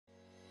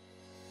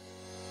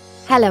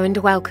Hello and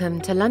welcome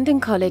to London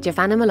College of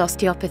Animal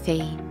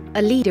Osteopathy,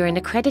 a leader in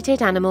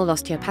accredited animal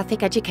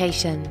osteopathic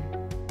education.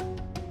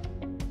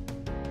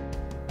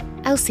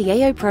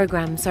 LCAO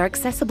programs are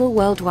accessible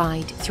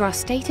worldwide through our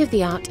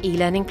state-of-the-art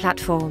e-learning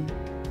platform.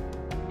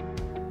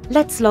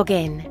 Let's log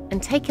in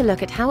and take a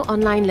look at how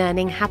online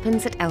learning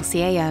happens at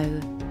LCAO.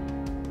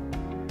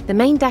 The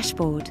main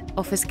dashboard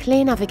offers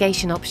clear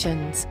navigation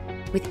options,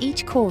 with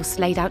each course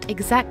laid out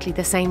exactly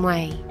the same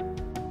way.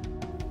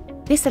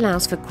 This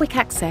allows for quick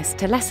access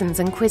to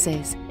lessons and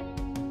quizzes,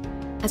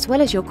 as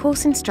well as your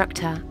course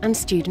instructor and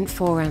student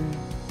forum.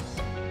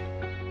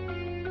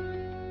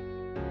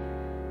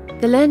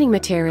 The learning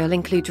material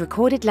includes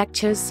recorded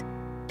lectures,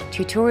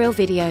 tutorial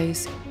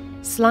videos,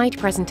 slide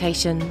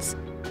presentations,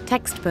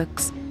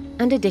 textbooks,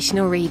 and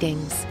additional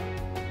readings.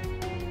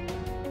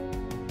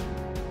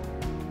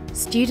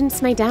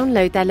 Students may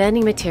download their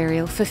learning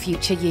material for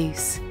future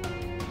use.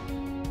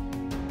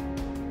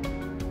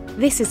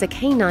 This is a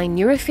canine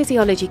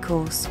neurophysiology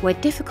course where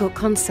difficult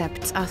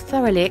concepts are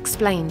thoroughly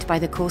explained by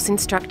the course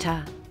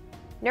instructor.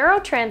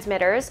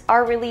 Neurotransmitters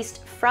are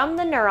released from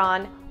the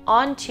neuron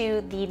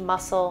onto the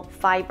muscle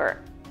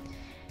fiber.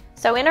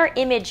 So in our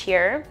image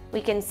here, we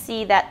can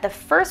see that the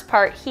first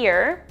part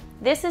here,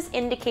 this is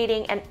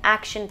indicating an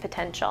action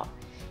potential.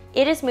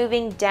 It is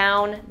moving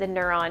down the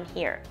neuron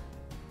here.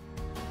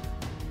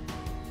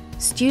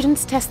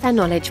 Students test their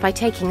knowledge by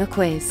taking a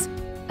quiz,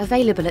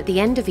 available at the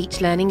end of each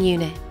learning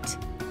unit.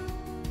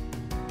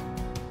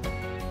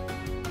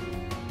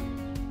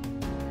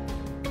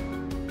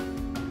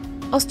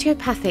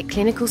 Osteopathic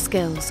clinical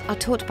skills are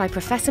taught by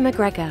Professor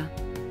McGregor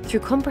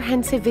through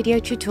comprehensive video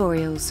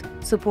tutorials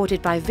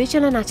supported by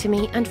visual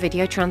anatomy and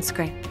video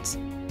transcripts.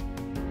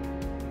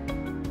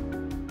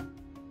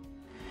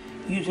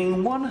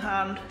 Using one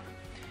hand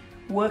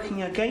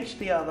working against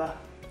the other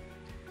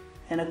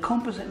in a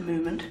composite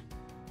movement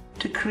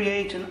to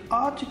create an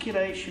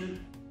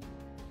articulation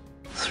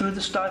through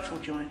the stifle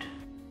joint.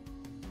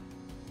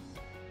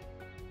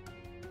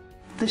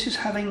 This is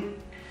having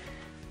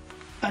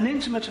an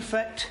intimate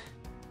effect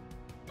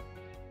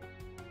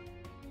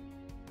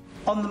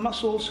on the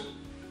muscles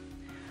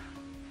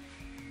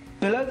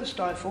below the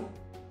stifle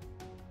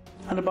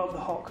and above the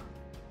hock.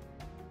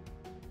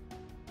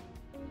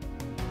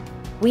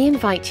 We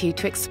invite you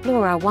to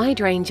explore our wide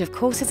range of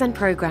courses and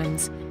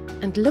programs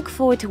and look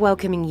forward to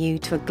welcoming you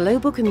to a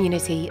global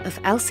community of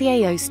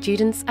LCAO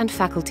students and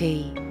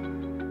faculty.